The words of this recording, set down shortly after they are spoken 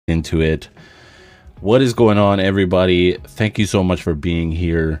into it. What is going on, everybody? Thank you so much for being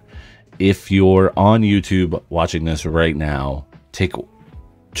here. If you're on YouTube watching this right now, take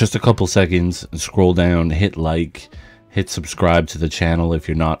just a couple seconds and scroll down, hit like, hit subscribe to the channel if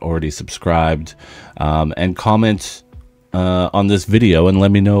you're not already subscribed, and comment on this video and let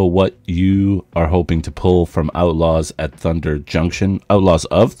me know what you are hoping to pull from Outlaws at Thunder Junction. Outlaws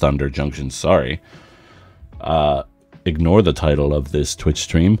of Thunder Junction, sorry. Ignore the title of this Twitch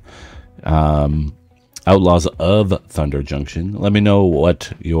stream. Outlaws of Thunder Junction. Let me know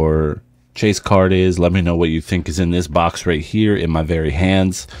what your chase card is. Let me know what you think is in this box right here in my very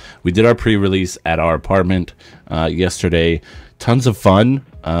hands. We did our pre-release at our apartment yesterday. Tons of fun.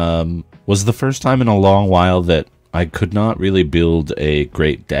 Was the first time in a long while that I could not really build a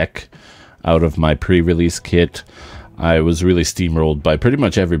great deck out of my pre-release kit. I was really steamrolled by pretty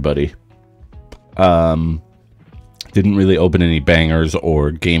much everybody. Didn't really open any bangers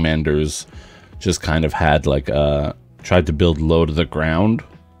or game enders. Just kind of had like tried to build low to the ground,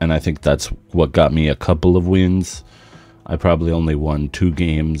 and I think that's what got me a couple of wins. I probably only won 2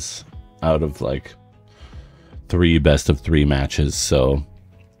 games out of like 3 best of 3 matches, so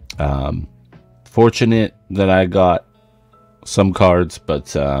fortunate that I got some cards,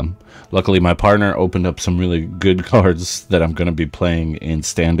 but luckily my partner opened up some really good cards that I'm going to be playing in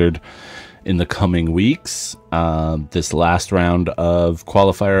Standard in the coming weeks. This last round of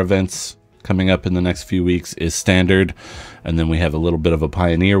qualifier events coming up in the next few weeks is Standard, and then we have a little bit of a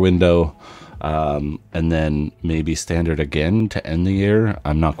Pioneer window, and then maybe Standard again to end the year.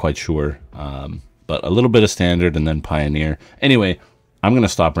 I'm not quite sure, but a little bit of Standard and then Pioneer. Anyway, I'm going to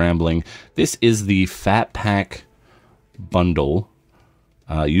stop rambling. This is the Fat Pack bundle.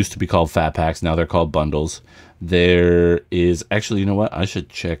 Used to be called Fat Packs, now they're called bundles. There is actually, you know what? I should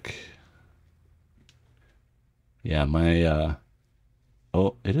check. Yeah, my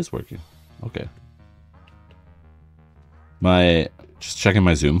oh, it is working. Okay. Just checking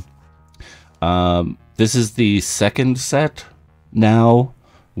my Zoom. This is the second set now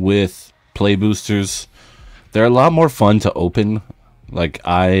with play boosters. They're a lot more fun to open. Like,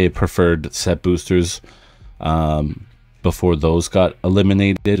 I preferred set boosters before those got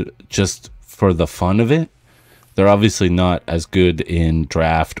eliminated, just for the fun of it. They're obviously not as good in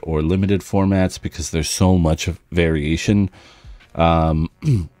draft or limited formats because there's so much variation.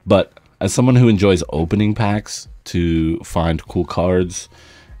 But as someone who enjoys opening packs to find cool cards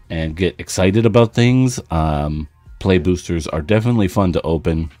and get excited about things, play boosters are definitely fun to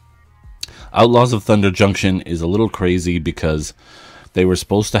open. Outlaws of Thunder Junction is a little crazy because they were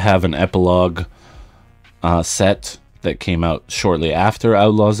supposed to have an epilogue set that came out shortly after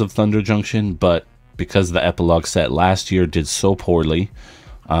Outlaws of Thunder Junction, but because the epilogue set last year did so poorly,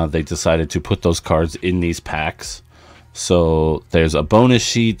 they decided to put those cards in these packs. So there's a bonus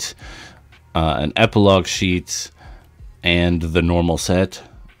sheet, an epilogue sheet, and the normal set,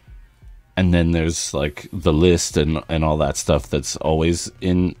 and then there's like the list and all that stuff that's always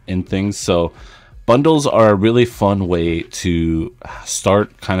in things. So bundles are a really fun way to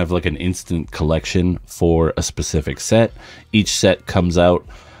start kind of like an instant collection for a specific set. Each set comes out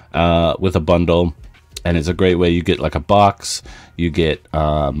with a bundle, and it's a great way. You get like a box, you get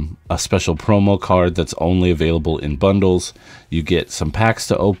a special promo card that's only available in bundles, you get some packs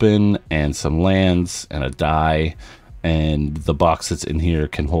to open and some lands and a die, and the box that's in here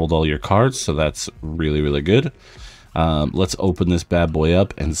can hold all your cards, so that's really, really good. Let's open this bad boy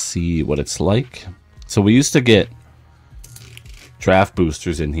up and see what it's like. So we used to get draft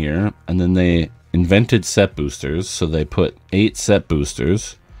boosters in here, and then they invented set boosters, so they put 8 set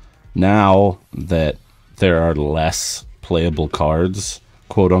boosters. Now that there are less playable cards,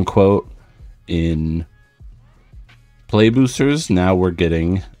 quote unquote, in play boosters, now we're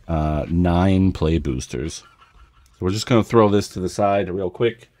getting 9 play boosters. So we're just going to throw this to the side real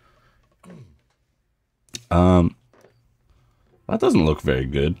quick. That doesn't look very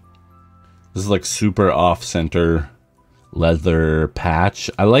good. This is like super off-center leather patch.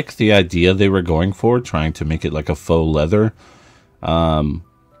 I like the idea they were going for, trying to make it like a faux leather.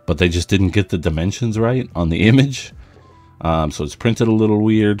 But they just didn't get the dimensions right on the image. So it's printed a little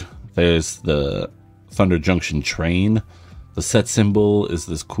weird. There's the Thunder Junction train. The set symbol is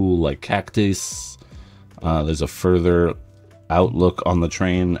this cool like cactus. There's a further outlook on the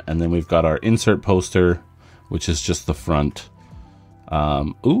train. And then we've got our insert poster, which is just the front.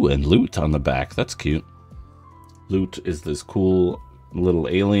 Ooh, and loot on the back. That's cute. Loot is this cool little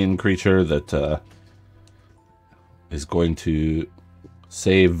alien creature that is going to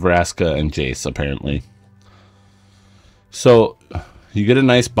save Vraska and Jace, apparently. So you get a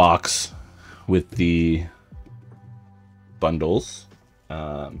nice box with the bundles.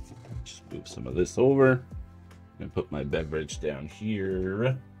 Just move some of this over and put my beverage down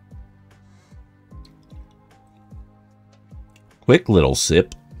here. Quick little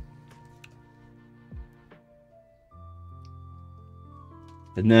sip.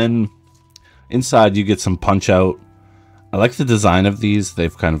 And then inside you get some punch out. I like the design of these.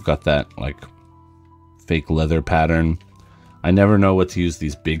 They've kind of got that like fake leather pattern. I never know what to use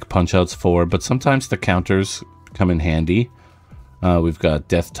these big punch outs for, but sometimes the counters come in handy. We've got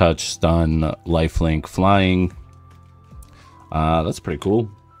Death Touch, Stun, Lifelink, Flying. That's pretty cool.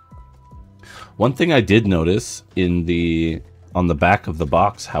 One thing I did notice on the back of the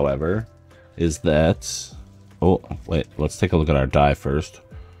box, however, is that... Oh, wait, let's take a look at our die first.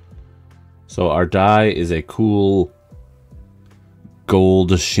 So our die is a cool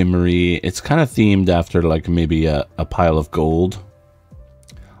gold shimmery. It's kind of themed after like maybe a pile of gold.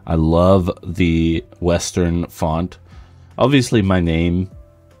 I love the Western font. Obviously my name,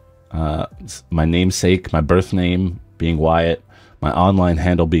 my namesake, my birth name being Wyatt, my online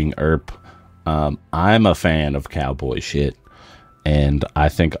handle being Earp. I'm a fan of cowboy shit, and I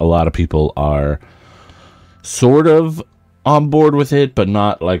think a lot of people are sort of on board with it, but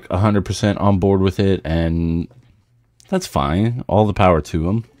not like 100% on board with it, and that's fine. All the power to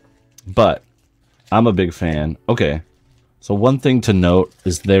them. But I'm a big fan. Okay, so one thing to note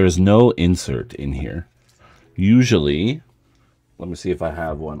is there is no insert in here. Usually, let me see if I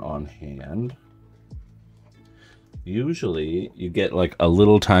have one on hand. Usually, you get like a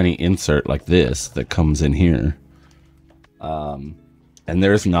little tiny insert like this that comes in here. And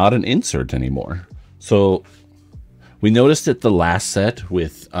there's not an insert anymore. So, we noticed it the last set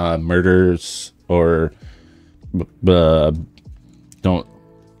with Murders, or don't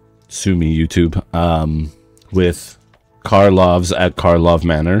sue me, YouTube, with Karlov's at Karlov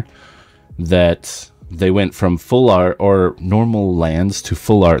Manor, that they went from full art or normal lands to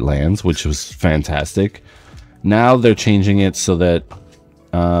full art lands, which was fantastic. Now they're changing it so that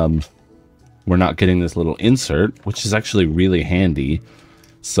we're not getting this little insert, which is actually really handy.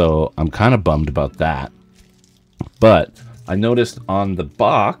 So I'm kind of bummed about that. But I noticed on the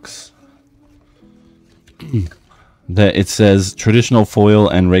box that it says traditional foil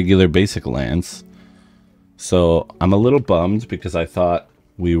and regular basic lands. So I'm a little bummed because I thought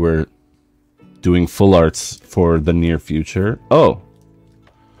we were doing full arts for the near future. Oh,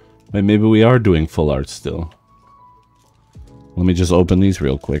 wait, maybe we are doing full arts still. Let me just open these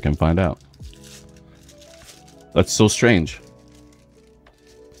real quick and find out. That's so strange.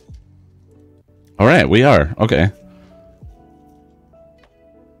 All right, we are. Okay.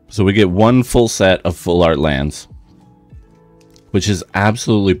 So we get one full set of full art lands, which is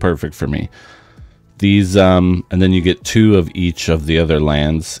absolutely perfect for me. These, and then you get 2 of each of the other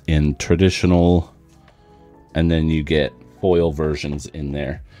lands in traditional, and then you get foil versions in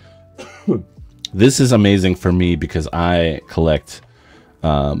there. This is amazing for me because I collect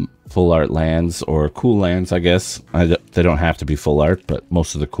full art lands, or cool lands, I guess. They don't have to be full art, but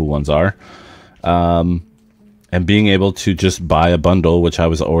most of the cool ones are. And being able to just buy a bundle, which I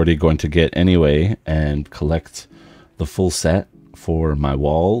was already going to get anyway, and collect the full set for my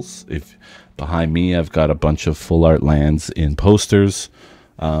walls. If behind me, I've got a bunch of full art lands in posters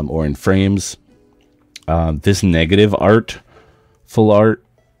or in frames. This negative art, full art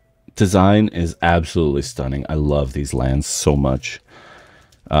design is absolutely stunning. I love these lands so much.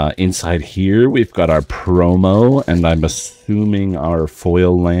 Inside here, we've got our promo, and I'm assuming our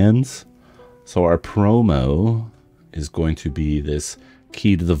foil lands. So our promo is going to be this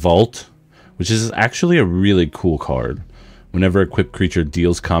Key to the Vault, which is actually a really cool card. Whenever a equipped creature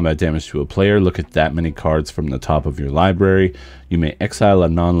deals combat damage to a player, look at that many cards from the top of your library. You may exile a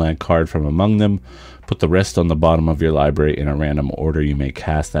non-land card from among them. Put the rest on the bottom of your library in a random order. You may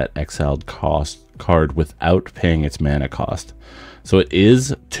cast that exiled card without paying its mana cost. So it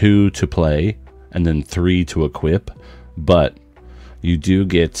is 2 to play and then 3 to equip, but you do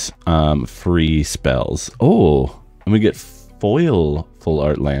get free spells. Oh, and we get foil full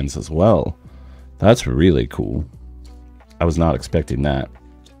art lands as well. That's really cool. I was not expecting that.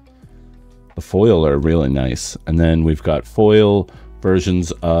 The foil are really nice. And then we've got foil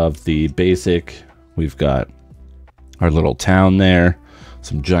versions of the basic. We've got our little town there.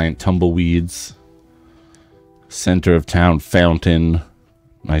 Some giant tumbleweeds. Center of town fountain.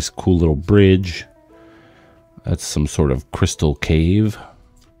 Nice cool little bridge. That's some sort of crystal cave.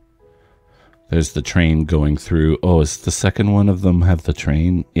 There's the train going through. Oh, is the second one of them have the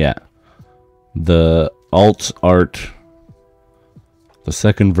train? Yeah. The alt art, the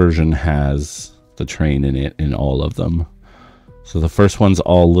second version has the train in it in all of them. So the first one's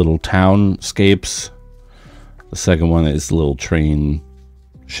all little townscapes. The second one is little train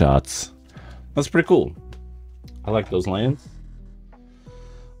shots. That's pretty cool. I like those lands.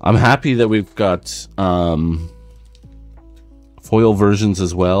 I'm happy that we've got foil versions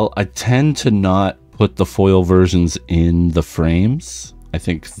as well. I tend to not put the foil versions in the frames. I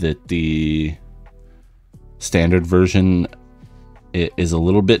think that the standard version is a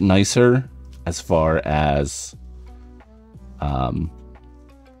little bit nicer as far as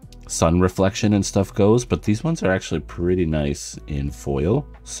sun reflection and stuff goes, but these ones are actually pretty nice in foil,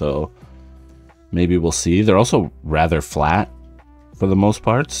 so maybe we'll see. They're also rather flat for the most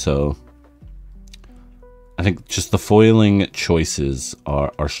part, so I think just the foiling choices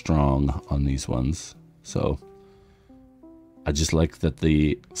are strong on these ones. So I just like that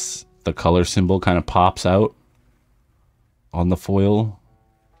the color symbol kind of pops out on the foil.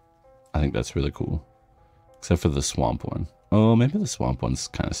 I think that's really cool, except for the swamp one. Oh, maybe the swamp one's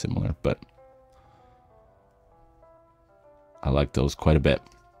kind of similar, but I like those quite a bit.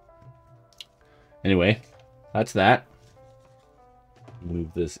 Anyway, that's that.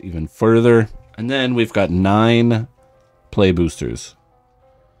 Move this even further. And then we've got 9 play boosters.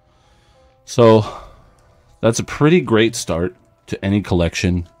 So that's a pretty great start to any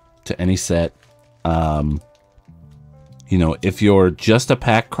collection, to any set. You know, if you're just a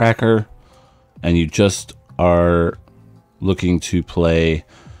pack cracker and you just are looking to play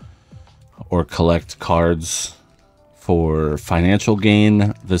or collect cards for financial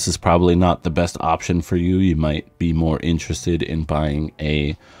gain, this is probably not the best option for you. You might be more interested in buying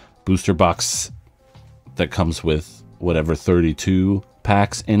a booster box that comes with whatever 32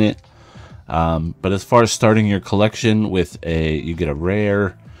 packs in it. But as far as starting your collection with you get a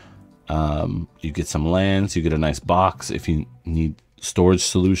rare, you get some lands, you get a nice box if you need storage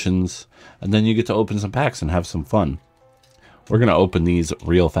solutions, and then you get to open some packs and have some fun. We're going to open these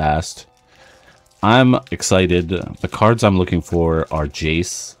real fast. I'm excited. The cards I'm looking for are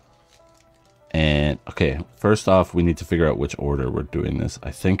Jace. And, okay, first off, we need to figure out which order we're doing this.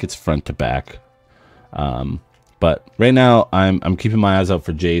 I think it's front to back. But right now, I'm keeping my eyes out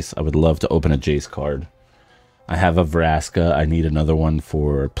for Jace. I would love to open a Jace card. I have a Vraska. I need another one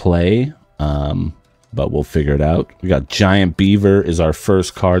for play. But we'll figure it out. We got Giant Beaver is our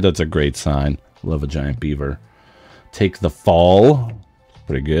first card. That's a great sign. Love a Giant Beaver. Take the Fall.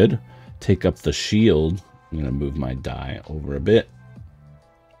 Pretty good. Take up the Shield. I'm going to move my die over a bit.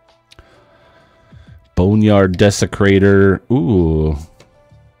 Boneyard Desecrator. Ooh.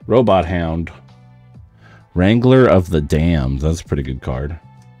 Robot Hound. Wrangler of the Damned. That's a pretty good card.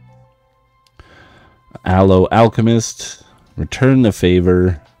 Aloe Alchemist. Return the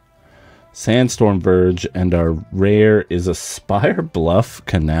Favor. Sandstorm Verge. And our rare is a Spire Bluff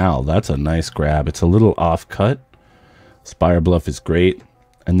Canal. That's a nice grab. It's a little off-cut. Spire Bluff is great.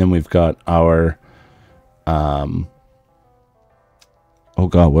 And then we've got our... oh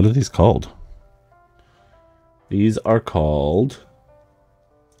god, what are these called? These are called...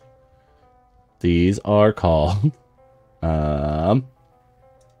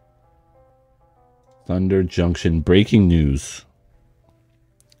 Thunder Junction Breaking News.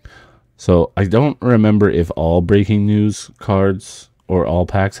 So I don't remember if all Breaking News cards or all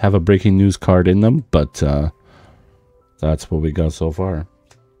packs have a Breaking News card in them, but that's what we got so far.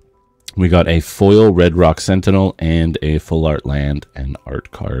 We got a foil Red Rock Sentinel and a full art land and art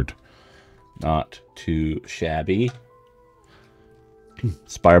card. Not too shabby.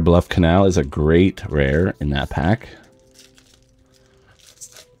 Spire Bluff Canal is a great rare in that pack.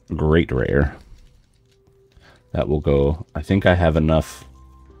 Great rare. That will go. I think I have enough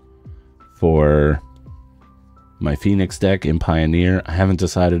for my Phoenix deck in Pioneer. I haven't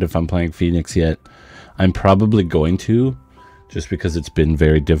decided if I'm playing Phoenix yet. I'm probably going to, just because it's been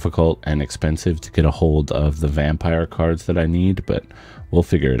very difficult and expensive to get a hold of the vampire cards that I need, but we'll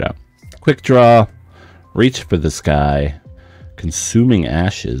figure it out. Quick Draw, Reach for the Sky, Consuming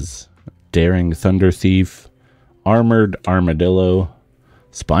Ashes, Daring Thunder Thief, Armored Armadillo,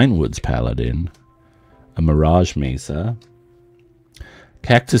 Spinewoods Paladin, a Mirage Mesa,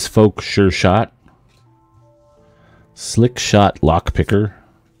 Cactus Folk Sure Shot, Slick Shot Lockpicker,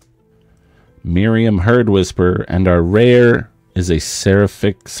 Miriam Herd Whisper, and our rare is a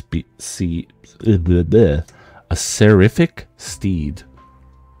Seraphic Steed.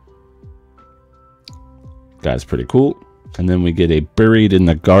 That's pretty cool. And then we get a Buried in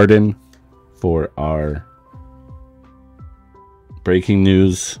the Garden for our Breaking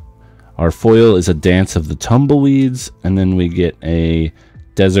News. Our foil is a Dance of the Tumbleweeds, and then we get a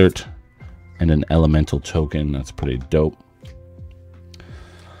Desert and an Elemental token. That's pretty dope.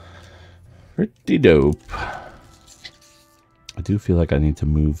 Pretty dope. I do feel like I need to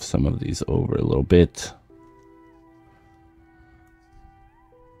move some of these over a little bit.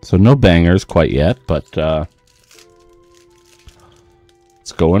 So no bangers quite yet, but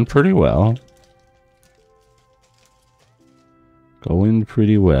it's going pretty well. Going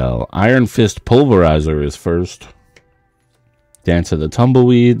pretty well. Iron Fist Pulverizer is first. Dance of the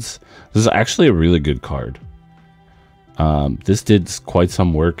Tumbleweeds. This is actually a really good card. This did quite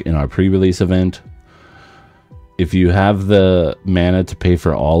some work in our pre-release event. If you have the mana to pay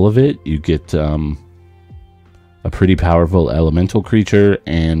for all of it, you get a pretty powerful elemental creature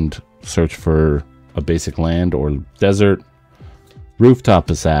and search for a basic land or desert. Rooftop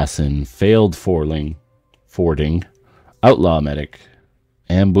Assassin, Failed Fording, Outlaw Medic,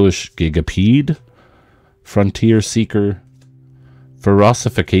 Ambush Gigapede, Frontier Seeker,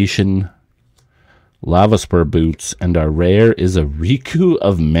 Ferocification, Lava Spur Boots, and our rare is a Riku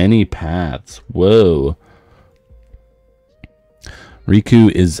of Many Paths. Whoa. Riku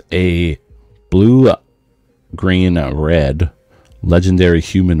is a blue, green, red, legendary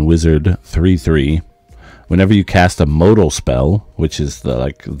human wizard 3/3. Whenever you cast a modal spell, which is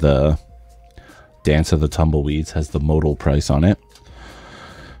the Dance of the Tumbleweeds, has the modal price on it.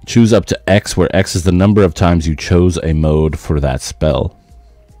 Choose up to X, where X is the number of times you chose a mode for that spell.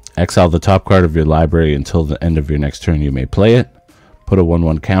 Exile the top card of your library until the end of your next turn. You may play it. Put a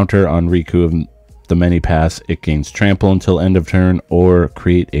 1/1 counter on Riku of the Many Paths. It gains trample until end of turn, or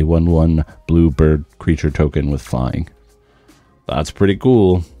create a 1/1 blue bird creature token with flying. That's pretty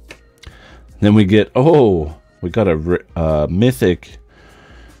cool. Then we get, we got a mythic.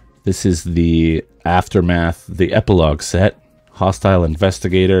 This is the Aftermath, the epilogue set. Hostile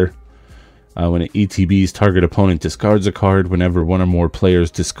Investigator. When it ETBs, target opponent discards a card. Whenever one or more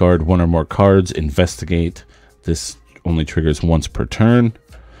players discard one or more cards, investigate. This only triggers once per turn. And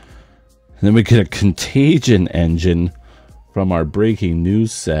then we get a Contagion Engine from our Breaking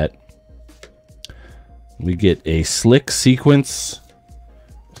News set. We get a Slick Sequence,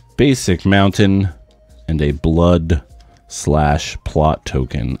 Basic Mountain, and a Blood/Plot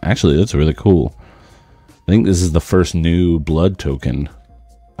token. Actually, that's really cool. I think this is the first new blood token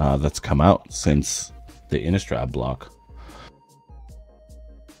that's come out since the Innistrad block.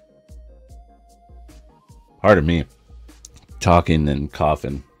 Pardon me. Talking and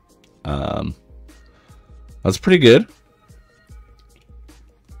coughing. That's pretty good.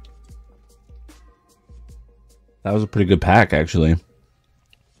 That was a pretty good pack, actually.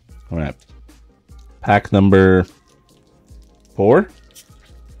 All right. Pack number 4.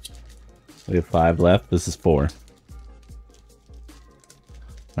 We have 5 left. This is 4.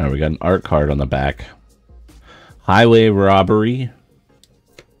 All right, we got an art card on the back. Highway Robbery.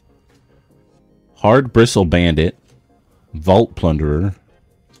 Hard Bristle Bandit. Vault Plunderer.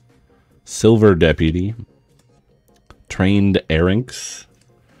 Silver Deputy. Trained Erynx.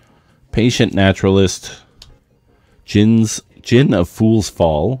 Patient Naturalist. Jin of Fool's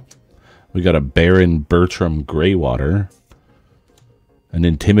Fall. We got a Baron Bertram Greywater. An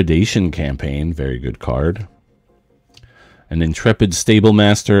Intimidation Campaign, very good card. An Intrepid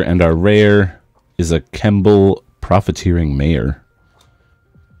Stablemaster, and our rare is a Kemble Profiteering Mayor.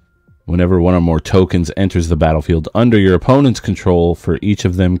 Whenever one or more tokens enters the battlefield under your opponent's control, for each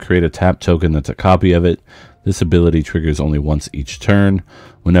of them create a tap token that's a copy of it. This ability triggers only once each turn.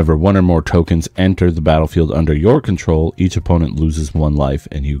 Whenever one or more tokens enter the battlefield under your control, each opponent loses 1 life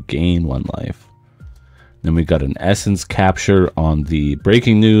and you gain 1 life. Then we got an Essence Capture on the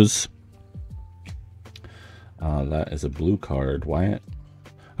Breaking News. That is a blue card. Wyatt.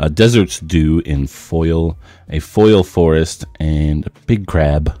 Desert's Dew in foil. A foil forest and a big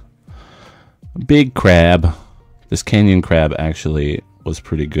crab. Big crab. This Canyon Crab actually was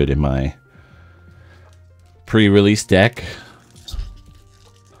pretty good in my pre-release deck.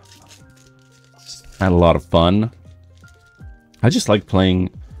 Had a lot of fun. I just like playing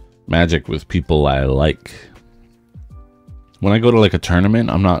Magic with people I like. When I go to like a tournament,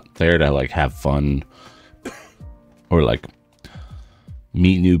 I'm not there to like have fun or like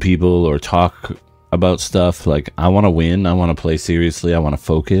meet new people or talk about stuff. Like, I want to win. I want to play seriously. I want to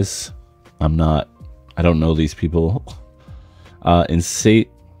focus. I don't know these people.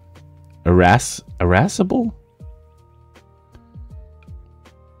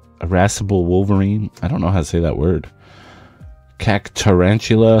 Irascible Wolverine. I don't know how to say that word.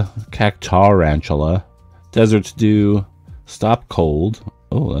 Cactarantula. Desert's Dew. Stop Cold.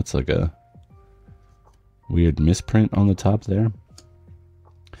 Oh, that's like a weird misprint on the top there.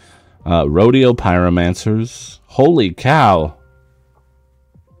 Rodeo Pyromancers. Holy cow.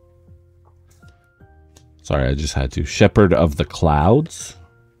 Sorry, I just had to. Shepherd of the Clouds.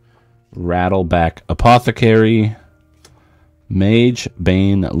 Rattleback Apothecary. Mage,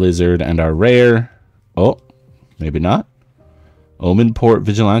 Bane, Lizard, and our rare. Oh, maybe not. Omen Port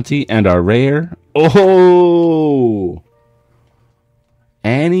Vigilante, and our rare. Oh!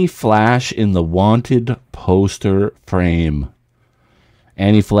 Annie Flash in the Wanted poster frame.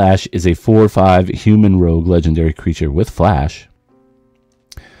 Annie Flash is a 4/5 human rogue legendary creature with Flash.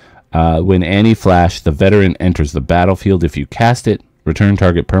 When Annie Flash, the veteran, enters the battlefield, if you cast it, return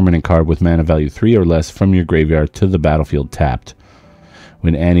target permanent card with mana value 3 or less from your graveyard to the battlefield tapped.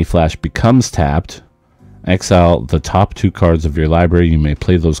 When Annie Flash becomes tapped, exile the top 2 cards of your library. You may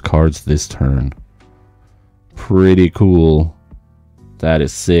play those cards this turn. Pretty cool. That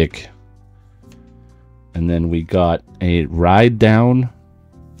is sick. And then we got a Ride Down,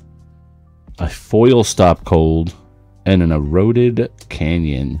 a Foil Stop Cold, and an Eroded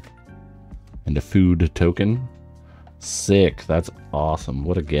Canyon. And a food token. Sick. That's awesome.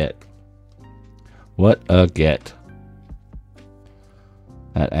 What a get. What a get.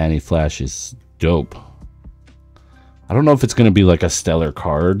 That Annie Flash is dope. I don't know if it's going to be like a stellar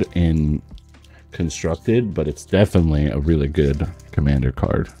card in Constructed, but it's definitely a really good commander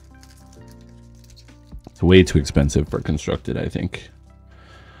card. It's way too expensive for Constructed, I think.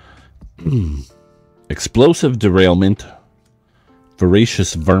 Explosive Derailment,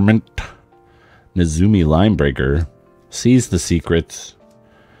 Voracious Vermint, Nezumi Linebreaker, Seize the Secrets,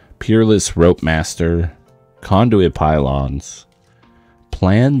 Peerless Rope Master, Conduit Pylons,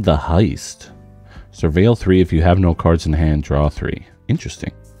 Plan the Heist, Surveil 3 if you have no cards in hand, draw 3.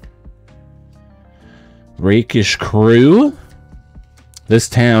 Interesting. Rakish Crew. This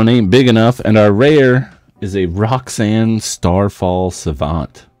town ain't big enough, and our rare is a Roxanne Starfall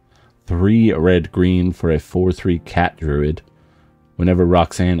Savant. 3 red-green for a 4/3 cat druid. Whenever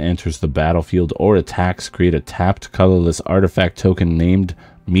Roxanne enters the battlefield or attacks, create a tapped colorless artifact token named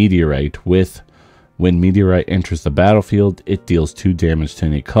Meteorite with, when Meteorite enters the battlefield, it deals 2 damage to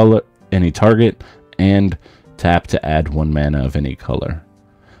any target, and tap to add 1 mana of any color.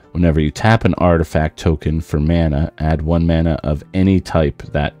 Whenever you tap an artifact token for mana, add 1 mana of any type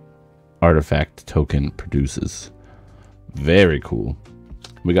that artifact token produces. Very cool.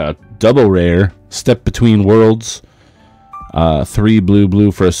 We got a double rare, Step Between Worlds. 3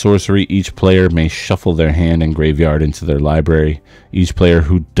 blue for a sorcery. Each player may shuffle their hand and graveyard into their library. Each player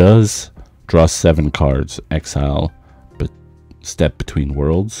who does draw 7 cards. Exile, but Step Between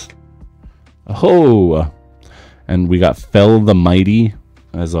Worlds. Oh! And we got Fell the Mighty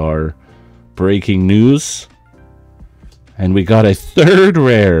as our breaking news. And we got a 3rd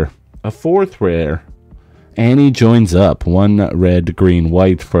rare, a 4th rare. Annie Joins Up. 1 red, green,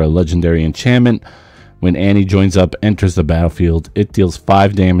 white for a legendary enchantment. When Annie Joins Up enters the battlefield, it deals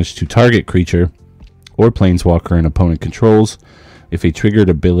 5 damage to target creature or planeswalker an opponent controls. If a triggered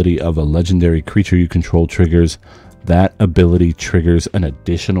ability of a legendary creature you control triggers, that ability triggers an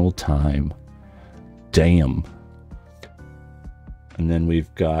additional time. Damn. And then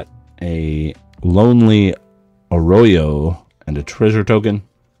we've got a Lonely Arroyo and a treasure token.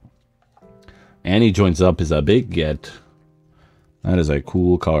 Annie Joins Up is a big get. That is a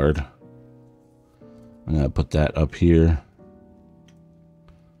cool card. I'm going to put that up here.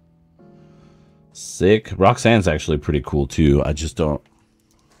 Sick. Roxanne's actually pretty cool too. I just don't...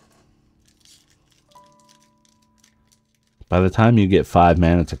 By the time you get 5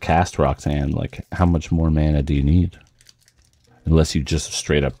 mana to cast Roxanne, like, how much more mana do you need? Unless you just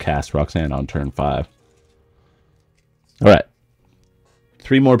straight up cast Roxanne on turn 5. Alright.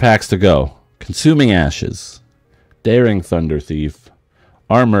 3 more packs to go. Consuming Ashes. Daring Thunder Thief.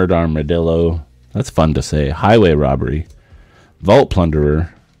 Armored Armadillo. That's fun to say. Highway Robbery. Vault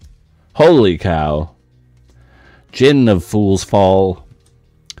Plunderer. Holy Cow. Djinn of Fool's Fall.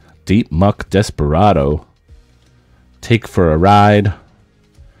 Deep Muck Desperado. Take for a Ride.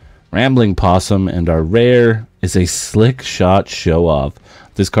 Rambling Possum. And our rare is a Slick Shot Show Off.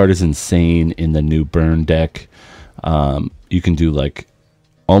 This card is insane in the new Burn deck. You can do like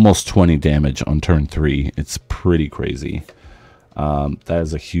almost 20 damage on turn 3. It's pretty crazy. That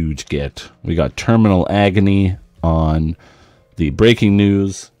is a huge get. We got Terminal Agony on the breaking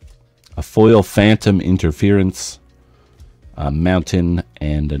news. A foil Phantom Interference. A Mountain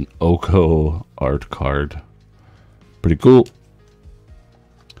and an Oko art card. Pretty cool.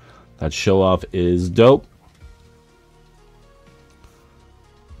 That show off is dope.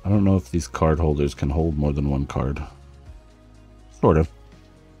 I don't know if these card holders can hold more than 1 card. Sort of.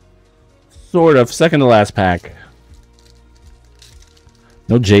 Sort of. Second to last pack.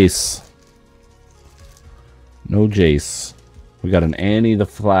 No Jace. No Jace. We got an Annie the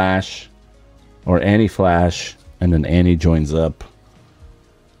Flash. Or Annie Flash. And an Annie Joins Up.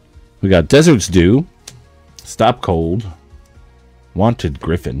 We got Desert's Dew. Stop Cold. Wanted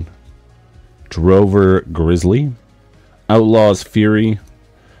Griffin. Drover Grizzly. Outlaws Fury,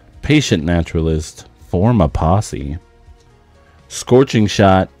 Patient Naturalist, Form a Posse, Scorching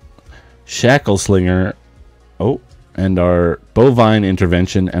Shot, Shackle Slinger, and our Bovine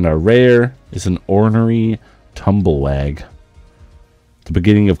Intervention, and our rare is an Ornery Tumblewag. At the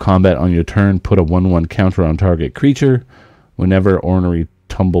beginning of combat on your turn, put a 1/1 counter on target creature. Whenever Ornery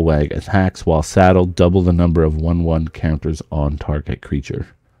Tumblewag attacks while saddled, double the number of 1/1 counters on target creature.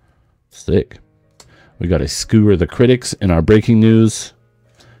 Sick. We got a Skewer the Critics in our breaking news,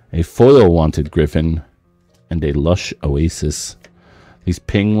 a Foil Wanted Griffin, and a Lush Oasis. These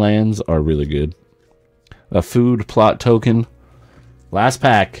ping lands are really good. A Food Plot Token. Last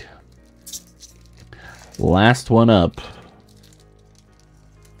pack. Last one up.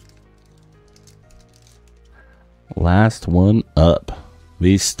 Last one up.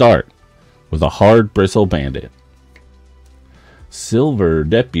 We start with a Hard Bristle Bandit, Silver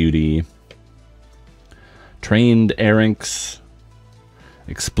Deputy, Trained Erynx,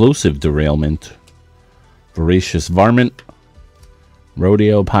 Explosive Derailment, Voracious Varmint,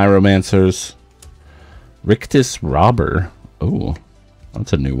 Rodeo Pyromancers, Rictus Robber. Oh,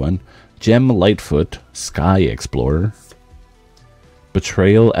 that's a new one. Gem Lightfoot, Sky Explorer,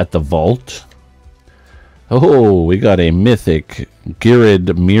 Betrayal at the Vault. Oh, we got a mythic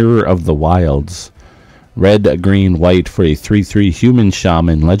Girid Mirror of the Wilds. Red, green, white for a 3/3 human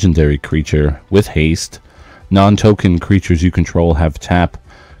shaman legendary creature with haste. Non-token creatures you control have tap.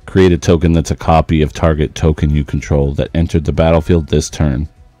 Create a token that's a copy of target token you control that entered the battlefield this turn.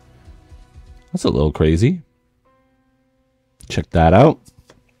 That's a little crazy. Check that out.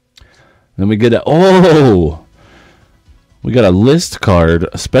 Then we get we got a list card,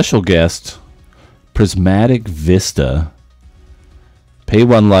 a special guest, Prismatic Vista. Pay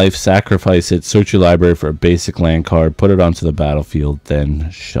 1 life, sacrifice it, search your library for a basic land card, put it onto the battlefield, then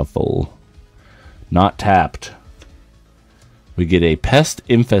shuffle. Not tapped. We get a Pest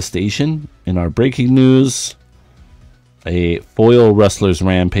Infestation in our breaking news, a Foil Rustler's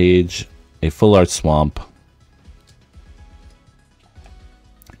Rampage, a Full Art Swamp,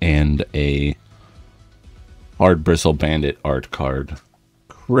 and a Hard Bristle Bandit art card.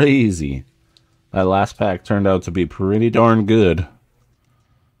 Crazy. That last pack turned out to be pretty darn good.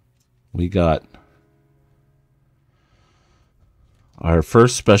 We got our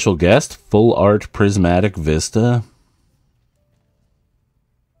first special guest, Full Art Prismatic Vista.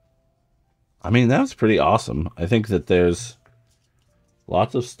 I mean, that was pretty awesome. I think that there's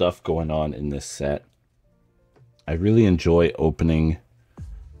lots of stuff going on in this set. I really enjoy opening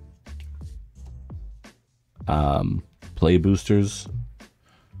play boosters.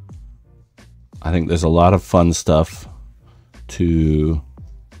 I think there's a lot of fun stuff to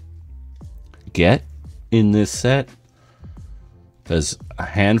get in this set. There's a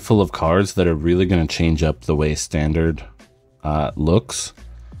handful of cards that are really going to change up the way Standard looks.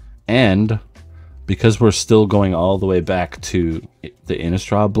 And because we're still going all the way back to the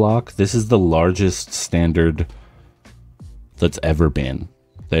Innistrad block, this is the largest Standard that's ever been.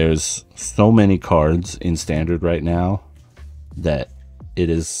 There's so many cards in Standard right now that it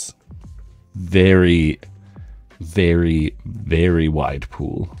is very, very, very wide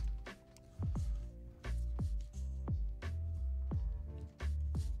pool.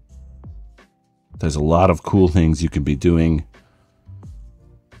 There's a lot of cool things you can be doing.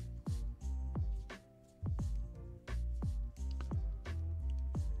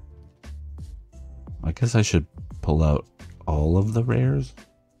 I guess I should pull out all of the rares.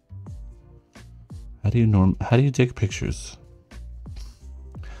 How do you take pictures?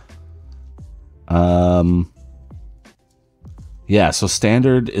 Yeah, so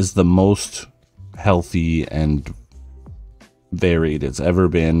Standard is the most healthy and varied it's ever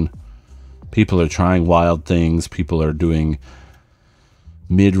been. People are trying wild things. People are doing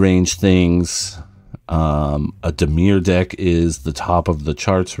mid-range things. A Dimir deck is the top of the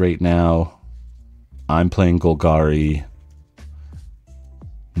charts right now. I'm playing Golgari.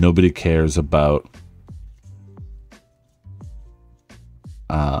 Nobody cares about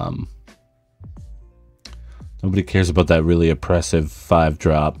nobody cares about that really oppressive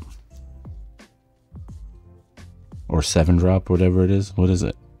 5-drop or 7-drop, whatever it is. What is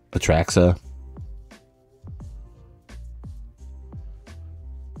it? Atraxa.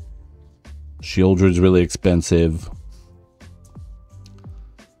 Shieldred's really expensive.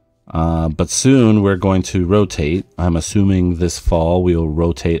 But soon we're going to rotate. I'm assuming this fall we'll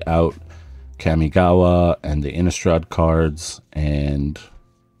rotate out Kamigawa and the Innistrad cards, and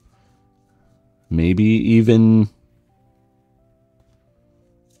maybe even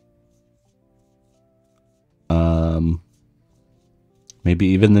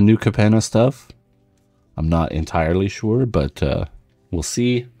the new Capenna stuff. I'm not entirely sure, but we'll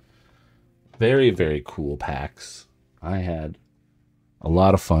see. Very, very cool packs. I had a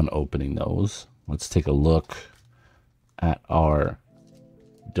lot of fun opening those. Let's take a look at our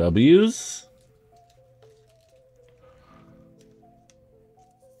W's.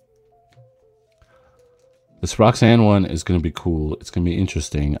 This Roxanne one is going to be cool. It's going to be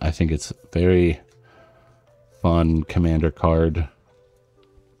interesting. I think it's very fun commander card.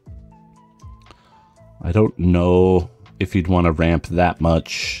 I don't know if you'd want to ramp that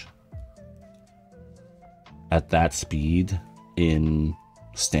much at that speed in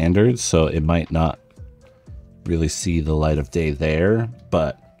standard, so it might not really see the light of day there,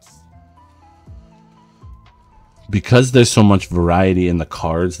 but because there's so much variety in the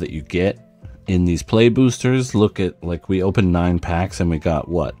cards that you get in these play boosters, look at, like, we opened 9 packs and we got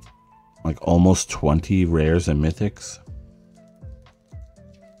what, like almost 20 rares and mythics.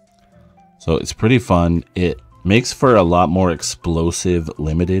 So it's pretty fun. It makes for a lot more explosive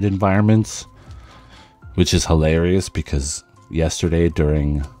limited environments, which is hilarious because yesterday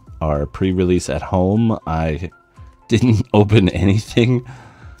during our pre-release at home, I didn't open anything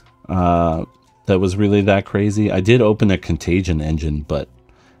that was really that crazy. I did open a Contagion engine, but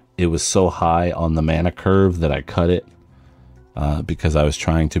it was so high on the mana curve that I cut it because I was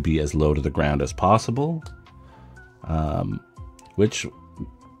trying to be as low to the ground as possible, which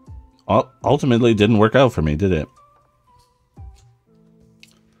ultimately didn't work out for me, did it?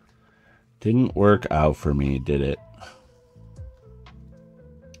 Didn't work out for me, did it?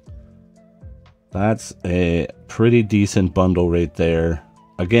 That's a pretty decent bundle right there.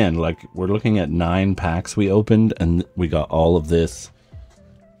 Again, like, we're looking at 9 packs we opened and we got all of this.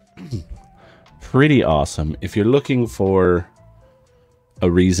 Pretty awesome. If you're looking for a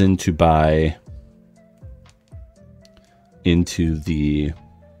reason to buy into the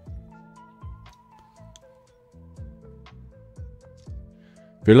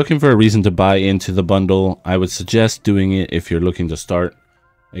bundle, I would suggest doing it if you're looking to start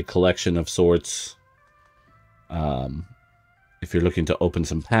a collection of sorts. If you're looking to open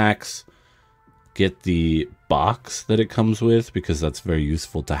some packs, get the box that it comes with, because that's very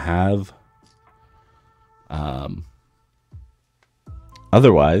useful to have.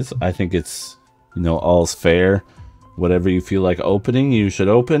 Otherwise, I think it's, you know, all's fair. Whatever you feel like opening, you should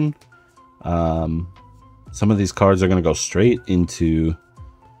open. Some of these cards are going to go straight into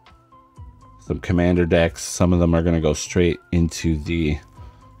some commander decks. Some of them are going to go straight into the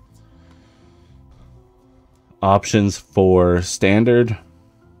options for standard.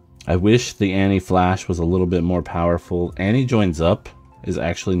 I wish the Annie Flash was a little bit more powerful. Annie Joins Up is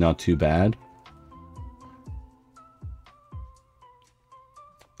actually not too bad,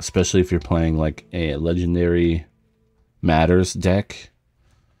 especially if you're playing like a Legendary Matters deck.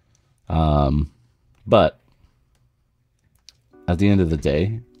 But at the end of the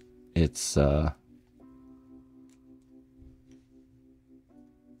day, it's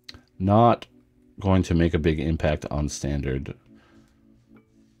not going to make a big impact on standard.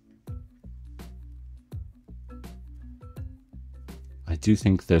 I do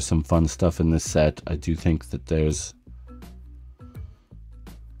think there's some fun stuff in this set. I do think that there's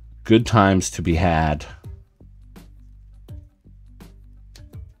good times to be had.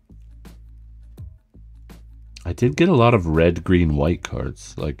 I did get a lot of red, green, white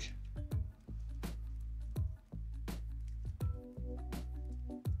cards. Like,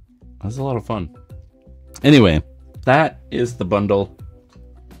 that was a lot of fun. Anyway, that is the bundle.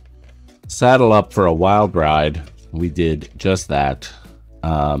 Saddle up for a wild ride. We did just that.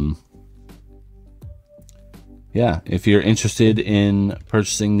 Yeah, if you're interested in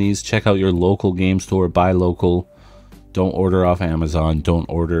purchasing these, check out your local game store. Buy local. Don't order off Amazon. Don't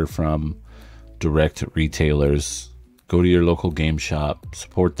order from direct retailers. Go to your local game shop.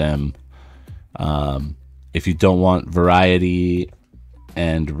 Support them. If you don't want variety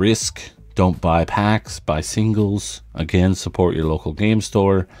and risk, don't buy packs. Buy singles. Again, support your local game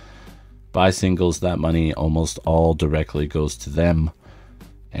store. Buy singles. That money almost all directly goes to them.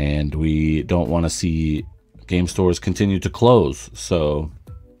 And we don't want to see game stores continue to close. So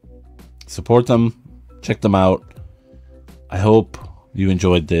support them. Check them out. I hope you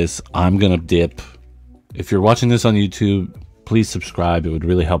enjoyed this. I'm going to dip. If you're watching this on YouTube, please subscribe. It would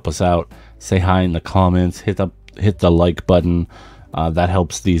really help us out. Say hi in the comments. Hit the like button. That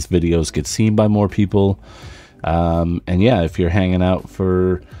helps these videos get seen by more people. And yeah, if you're hanging out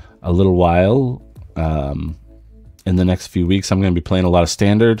for a little while, in the next few weeks, I'm going to be playing a lot of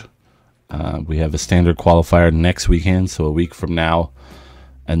standard. We have a standard qualifier next weekend, so a week from now,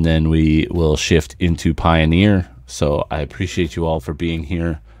 and then we will shift into Pioneer. So I appreciate you all for being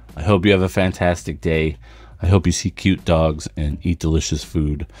here. I hope you have a fantastic day. I hope you see cute dogs and eat delicious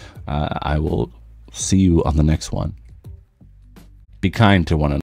food. I will see you on the next one. Be kind to one another.